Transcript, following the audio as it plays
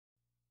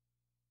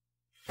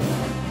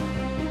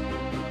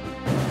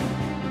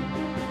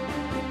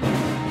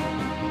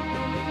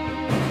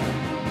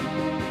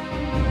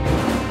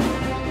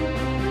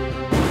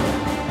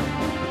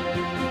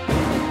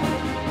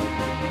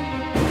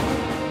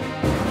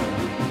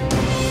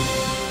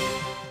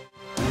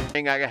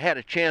I had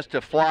a chance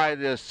to fly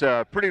this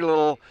pretty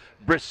little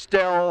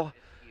Bristell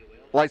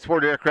light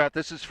sport aircraft.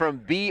 This is from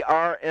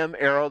BRM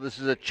Aero. This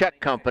is a Czech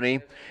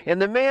company.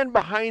 And the man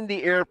behind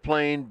the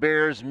airplane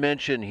bears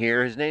mention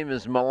here. His name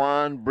is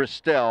Milan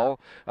Bristell,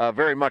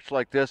 very much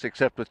like this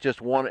except with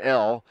just one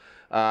L.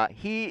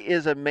 He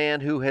is a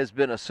man who has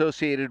been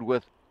associated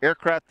with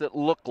aircraft that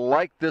look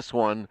like this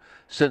one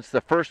since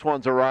the first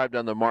ones arrived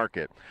on the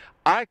market.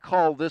 I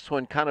call this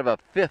one kind of a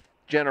fifth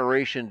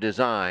generation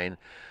design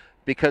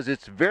because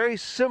it's very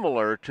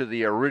similar to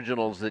the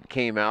originals that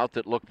came out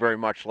that look very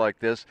much like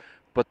this,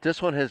 but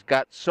this one has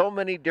got so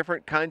many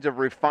different kinds of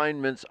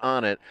refinements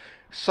on it.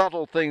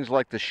 Subtle things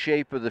like the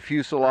shape of the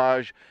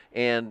fuselage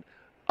and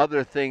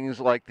other things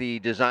like the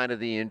design of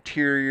the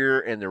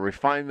interior and the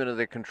refinement of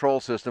the control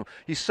system.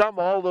 You sum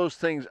all those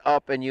things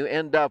up and you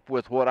end up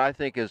with what I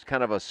think is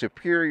kind of a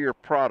superior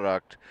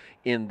product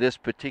in this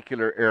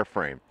particular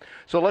airframe.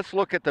 So let's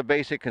look at the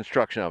basic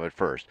construction of it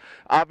first.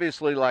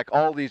 Obviously, like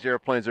all these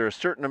airplanes, there are a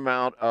certain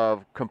amount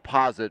of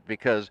composite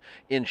because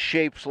in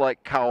shapes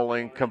like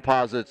cowling,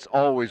 composites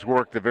always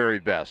work the very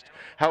best.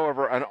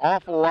 However, an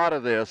awful lot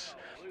of this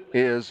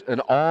is an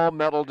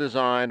all-metal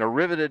design, a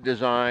riveted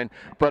design,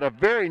 but a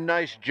very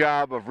nice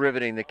job of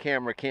riveting. The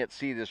camera can't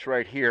see this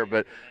right here,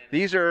 but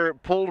these are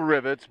pulled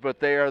rivets,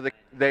 but they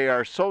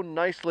are so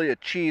nicely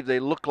achieved they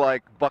look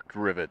like bucked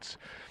rivets.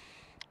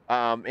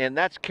 And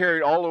that's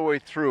carried all the way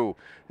through.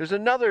 There's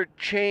another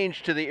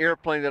change to the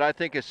airplane that I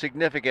think is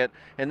significant,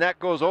 and that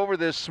goes over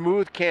this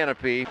smooth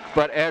canopy,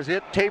 but as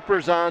it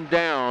tapers on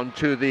down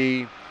to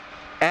the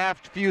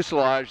aft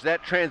fuselage,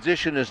 that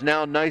transition is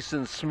now nice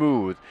and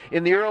smooth.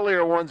 In the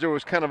earlier ones, there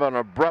was kind of an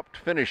abrupt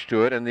finish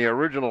to it, and the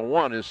original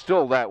one is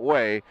still that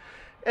way.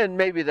 And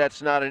maybe that's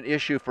not an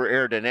issue for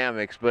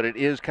aerodynamics, but it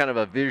is kind of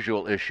a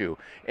visual issue.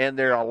 And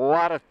there are a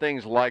lot of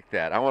things like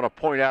that. I want to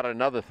point out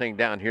another thing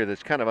down here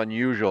that's kind of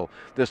unusual.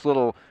 This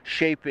little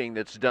shaping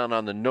that's done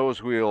on the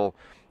nose wheel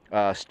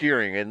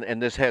steering,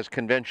 and this has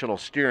conventional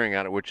steering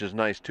on it, which is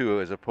nice too,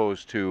 as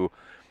opposed to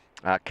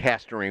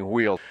castering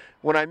wheels.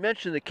 When I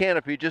mentioned the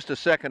canopy just a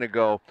second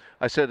ago,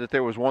 I said that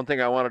there was one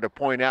thing I wanted to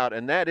point out,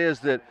 and that is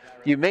that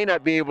you may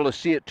not be able to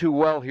see it too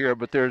well here,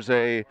 but there's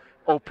a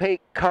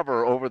opaque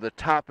cover over the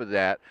top of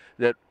that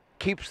that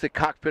keeps the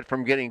cockpit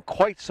from getting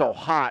quite so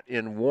hot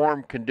in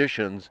warm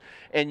conditions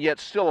and yet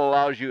still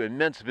allows you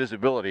immense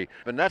visibility.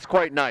 And that's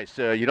quite nice.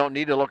 You don't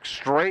need to look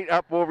straight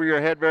up over your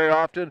head very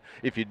often.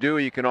 If you do,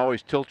 you can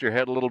always tilt your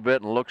head a little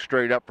bit and look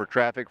straight up for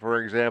traffic,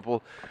 for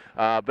example.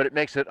 But it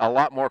makes it a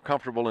lot more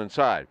comfortable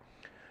inside.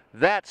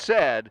 That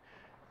said,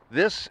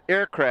 this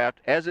aircraft,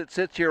 as it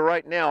sits here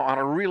right now on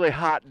a really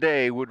hot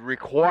day, would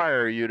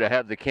require you to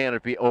have the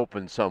canopy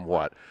open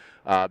somewhat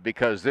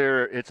because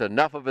it's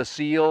enough of a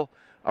seal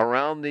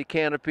around the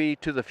canopy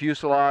to the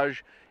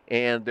fuselage,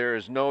 and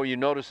there's no, you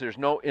notice there's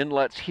no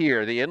inlets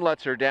here. The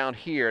inlets are down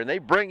here, and they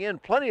bring in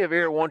plenty of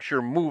air once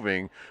you're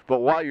moving, but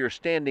while you're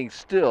standing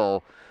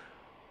still,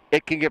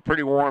 it can get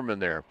pretty warm in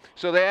there.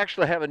 So they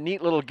actually have a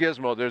neat little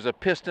gizmo. There's a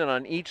piston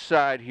on each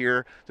side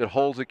here that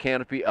holds the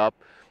canopy up,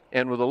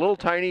 and with a little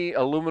tiny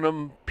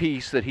aluminum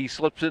piece that he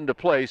slips into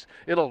place,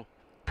 it'll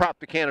prop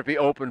the canopy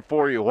open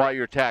for you while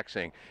you're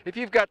taxiing. If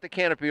you've got the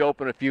canopy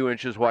open a few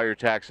inches while you're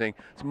taxiing,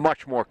 it's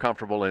much more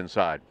comfortable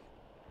inside.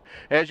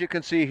 As you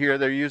can see here,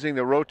 they're using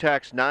the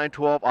Rotax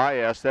 912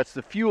 IS. That's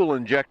the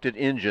fuel-injected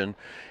engine,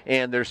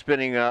 and they're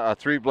spinning a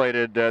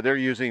three-bladed. They're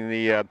using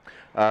the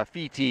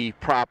FET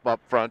prop up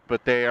front,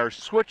 but they are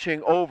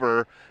switching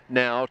over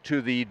now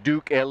to the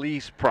Duke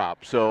Elise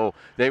prop. So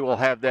they will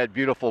have that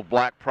beautiful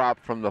black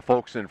prop from the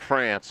folks in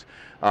France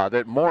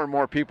that more and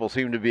more people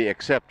seem to be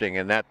accepting,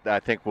 and that I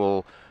think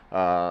will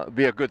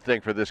be a good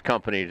thing for this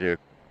company to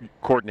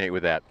coordinate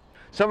with that.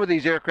 Some of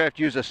these aircraft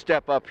use a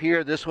step up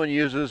here. This one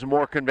uses a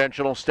more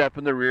conventional step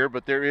in the rear,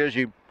 but there is,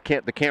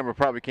 the camera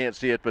probably can't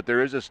see it, but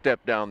there is a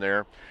step down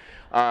there.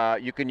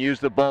 You can use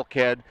the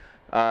bulkhead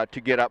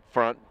to get up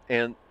front,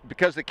 and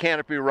because the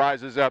canopy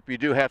rises up, you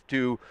do have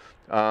to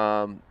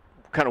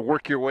kind of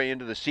work your way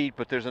into the seat,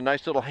 but there's a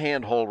nice little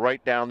handhold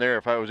right down there.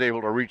 If I was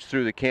able to reach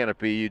through the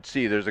canopy, you'd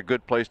see there's a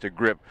good place to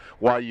grip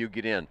while you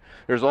get in.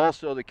 There's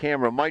also, the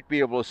camera might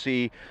be able to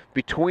see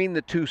between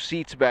the two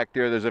seats back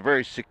there, there's a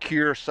very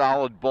secure,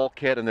 solid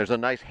bulkhead, and there's a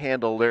nice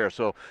handle there.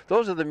 So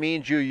those are the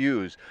means you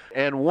use.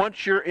 And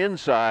once you're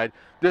inside,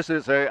 this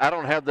is I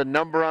don't have the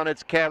number on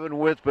its cabin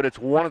width, but it's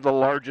one of the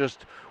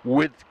largest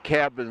width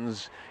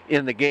cabins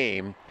in the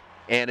game,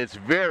 and it's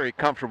very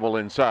comfortable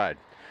inside.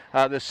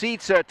 The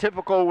seats are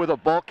typical with a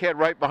bulkhead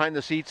right behind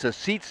the seats. The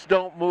seats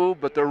don't move,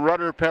 but the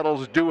rudder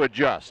pedals do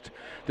adjust.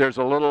 There's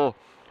a little,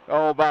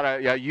 about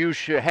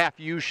a half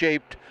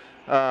U-shaped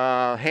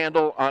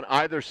handle on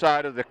either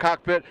side of the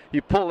cockpit.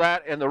 You pull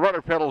that, and the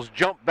rudder pedals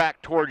jump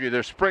back toward you.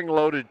 They're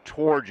spring-loaded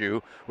toward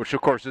you, which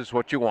of course is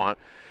what you want.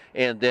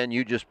 And then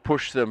you just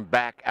push them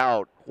back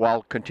out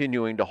while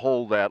continuing to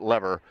hold that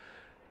lever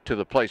to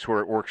the place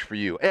where it works for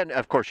you. And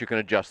of course you can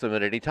adjust them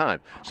at any time.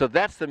 So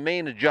that's the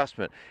main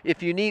adjustment.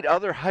 If you need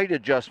other height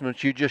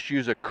adjustments, you just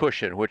use a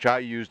cushion, which I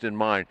used in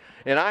mine.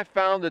 And I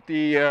found that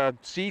the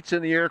seats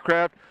in the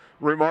aircraft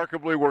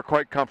remarkably, we're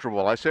quite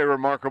comfortable. I say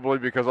remarkably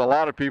because a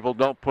lot of people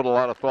don't put a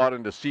lot of thought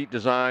into seat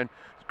design.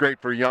 It's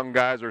great for young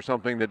guys or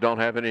something that don't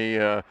have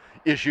any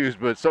issues,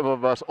 but some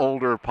of us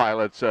older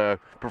pilots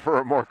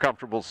prefer a more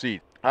comfortable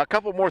seat. A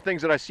couple more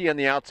things that I see on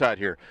the outside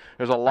here.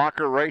 There's a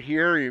locker right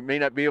here. You may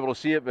not be able to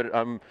see it, but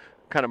I'm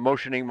kind of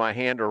motioning my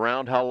hand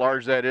around how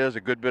large that is,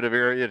 a good bit of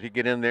area to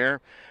get in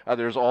there.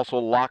 There's also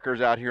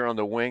lockers out here on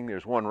the wing.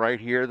 There's one right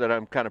here that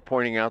I'm kind of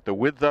pointing out the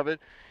width of it.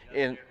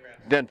 And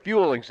then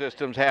fueling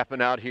systems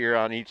happen out here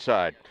on each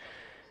side.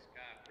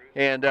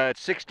 And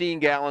it's 16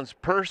 gallons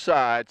per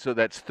side, so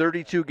that's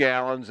 32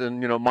 gallons, and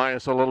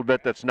minus a little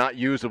bit that's not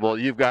usable.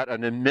 You've got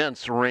an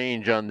immense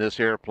range on this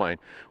airplane.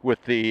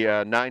 With the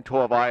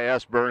 912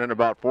 IS burning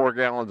about 4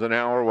 gallons an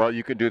hour, well,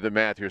 you can do the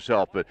math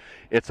yourself, but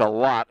it's a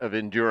lot of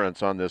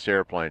endurance on this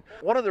airplane.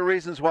 One of the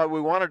reasons why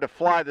we wanted to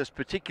fly this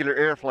particular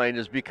airplane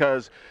is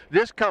because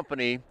this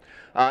company,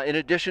 in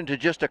addition to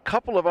just a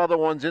couple of other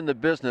ones in the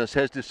business,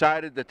 has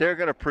decided that they're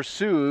going to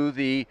pursue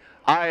the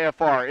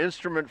IFR,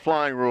 Instrument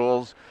Flying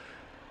Rules,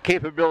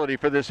 capability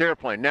for this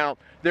airplane. Now,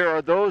 there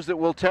are those that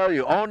will tell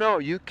you, oh no,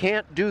 you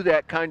can't do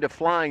that kind of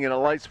flying in a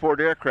light sport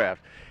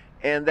aircraft.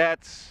 And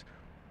that's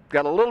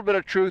got a little bit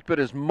of truth, but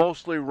is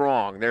mostly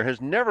wrong. There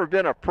has never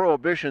been a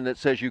prohibition that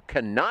says you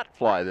cannot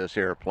fly this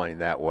airplane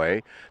that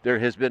way. There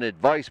has been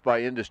advice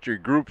by industry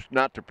groups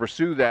not to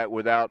pursue that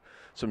without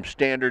some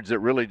standards that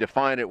really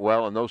define it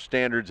well, and those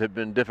standards have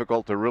been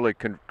difficult to really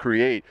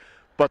create.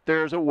 But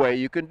there's a way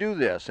you can do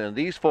this, and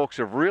these folks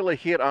have really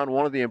hit on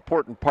one of the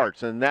important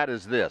parts, and that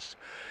is this.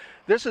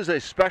 This is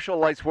a special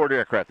light sport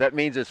aircraft. That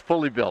means it's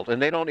fully built,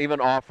 and they don't even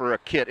offer a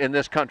kit, in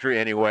this country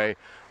anyway,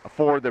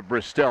 for the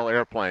Bristell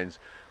airplanes.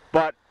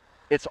 But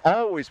it's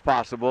always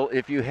possible,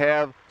 if you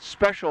have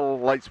special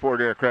light sport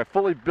aircraft,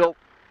 fully built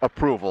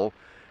approval,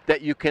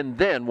 that you can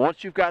then,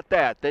 once you've got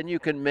that, then you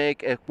can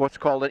make what's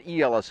called an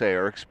ELSA,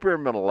 or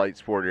experimental light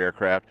sport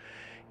aircraft.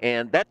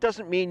 And that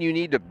doesn't mean you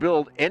need to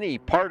build any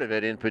part of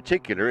it in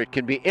particular. It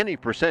can be any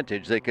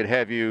percentage. They could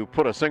have you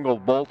put a single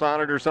bolt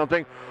on it or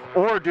something,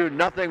 or do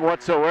nothing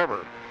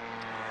whatsoever.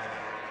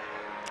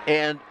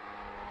 And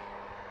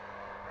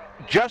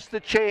just the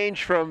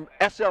change from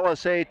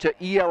SLSA to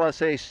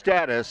ELSA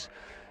status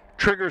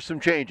triggers some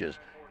changes.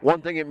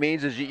 One thing it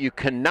means is that you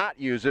cannot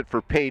use it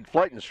for paid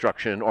flight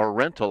instruction or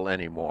rental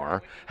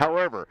anymore.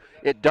 However,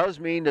 it does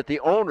mean that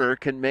the owner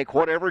can make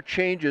whatever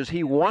changes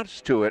he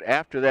wants to it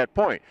after that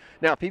point.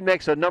 Now, if he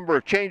makes a number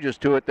of changes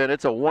to it, then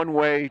it's a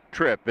one-way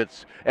trip.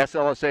 It's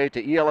SLSA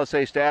to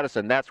ELSA status,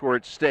 and that's where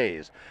it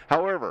stays.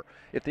 However,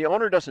 if the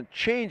owner doesn't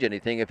change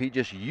anything, if he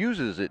just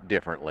uses it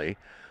differently,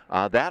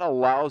 that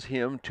allows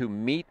him to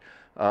meet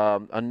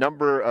a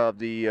number of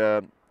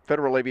the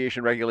Federal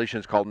Aviation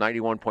Regulations called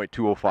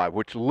 91.205,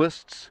 which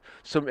lists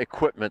some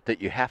equipment that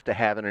you have to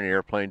have in an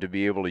airplane to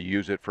be able to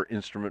use it for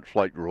instrument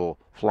flight rule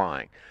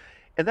flying.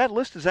 And that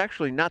list is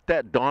actually not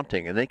that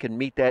daunting, and they can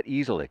meet that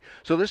easily.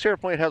 So this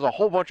airplane has a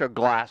whole bunch of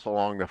glass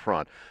along the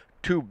front.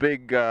 Two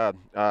big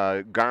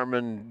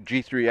Garmin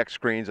G3X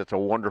screens. That's a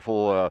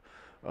wonderful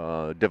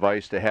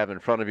device to have in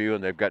front of you,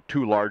 and they've got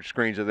two large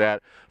screens of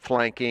that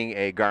flanking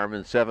a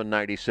Garmin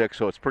 796,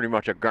 so it's pretty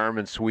much a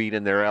Garmin suite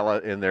in their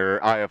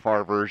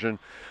IFR version.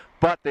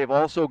 But they've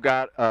also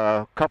got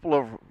a couple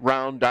of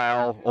round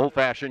dial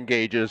old-fashioned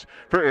gauges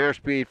for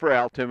airspeed, for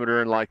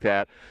altimeter, and like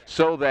that,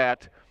 so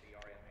that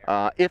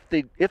if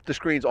the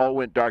screens all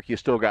went dark, you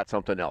still got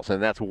something else.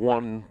 And that's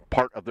one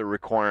part of the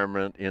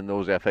requirement in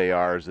those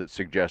FARs that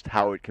suggest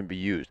how it can be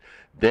used.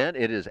 Then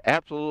it is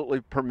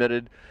absolutely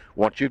permitted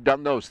once you've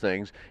done those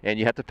things, and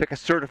you have to pick a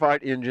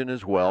certified engine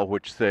as well,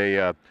 which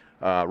the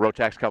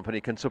Rotax company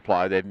can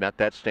supply. They've met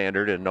that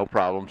standard and no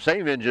problem.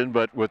 Same engine,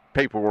 but with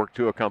paperwork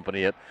to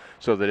accompany it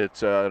so that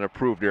it's an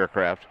approved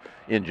aircraft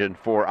engine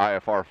for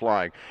IFR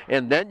flying.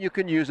 And then you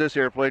can use this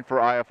airplane for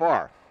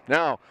IFR.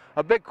 Now,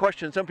 a big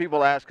question some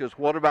people ask is,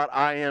 what about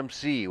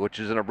IMC, which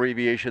is an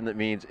abbreviation that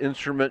means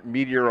Instrument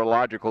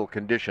Meteorological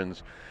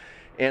Conditions.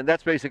 And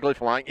that's basically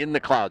flying in the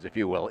clouds, if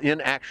you will,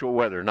 in actual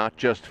weather, not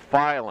just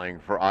filing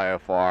for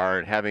IFR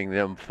and having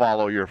them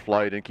follow your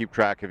flight and keep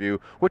track of you,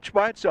 which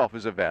by itself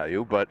is a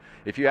value. But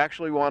if you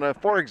actually want to,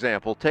 for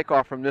example, take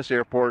off from this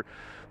airport,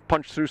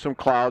 punch through some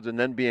clouds, and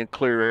then be in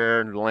clear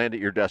air and land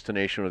at your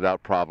destination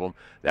without problem,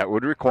 that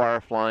would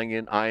require flying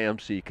in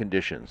IMC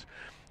conditions.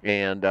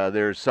 And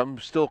there's some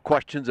still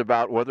questions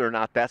about whether or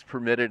not that's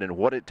permitted and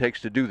what it takes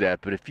to do that.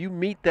 But if you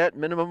meet that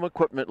minimum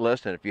equipment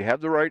list, and if you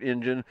have the right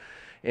engine,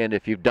 and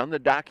if you've done the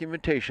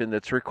documentation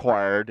that's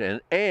required,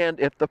 and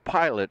if the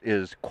pilot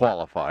is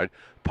qualified,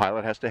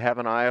 pilot has to have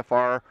an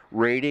IFR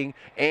rating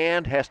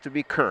and has to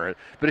be current.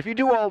 But if you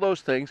do all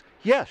those things,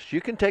 yes, you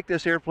can take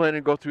this airplane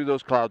and go through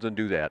those clouds and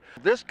do that.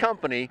 This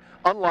company,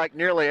 unlike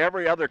nearly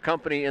every other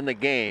company in the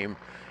game,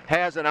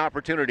 has an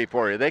opportunity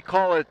for you. They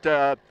call it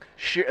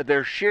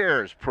their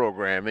shares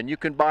program, and you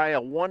can buy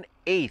a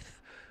 1/8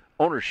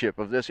 ownership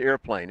of this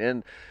airplane.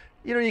 And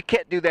You know, you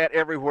can't do that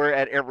everywhere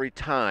at every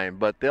time,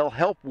 but they'll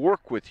help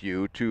work with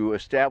you to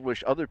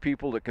establish other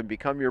people that can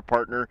become your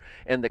partner,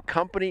 and the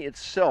company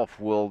itself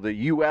will, the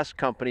U.S.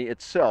 company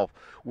itself,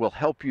 will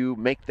help you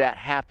make that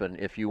happen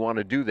if you want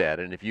to do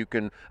that, and if you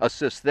can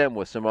assist them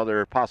with some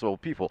other possible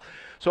people.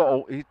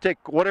 So you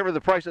take whatever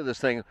the price of this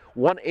thing,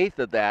 1/8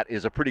 of that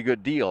is a pretty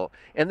good deal,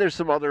 and there's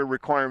some other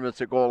requirements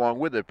that go along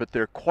with it, but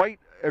they're quite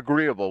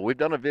agreeable. We've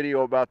done a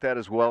video about that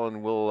as well,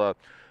 and we'll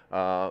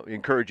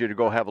encourage you to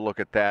go have a look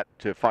at that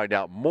to find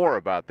out more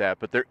about that.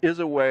 But there is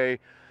a way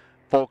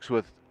folks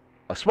with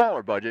a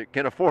smaller budget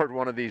can afford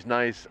one of these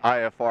nice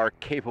IFR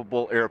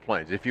capable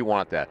airplanes if you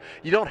want that.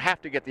 You don't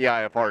have to get the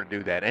IFR to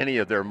do that. Any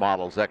of their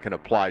models that can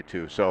apply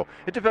to. So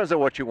it depends on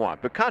what you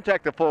want. But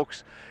contact the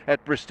folks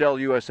at Bristell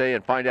USA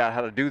and find out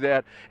how to do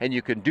that. And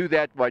you can do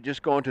that by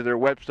just going to their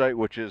website,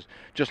 which is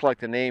just like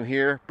the name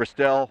here,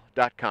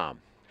 bristell.com.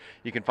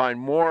 You can find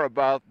more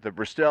about the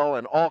Bristell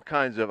and all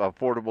kinds of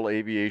affordable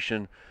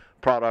aviation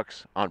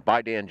products on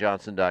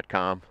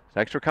bydanjohnson.com.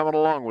 Thanks for coming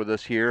along with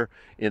us here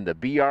in the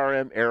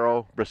BRM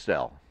Aero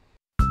Bristell.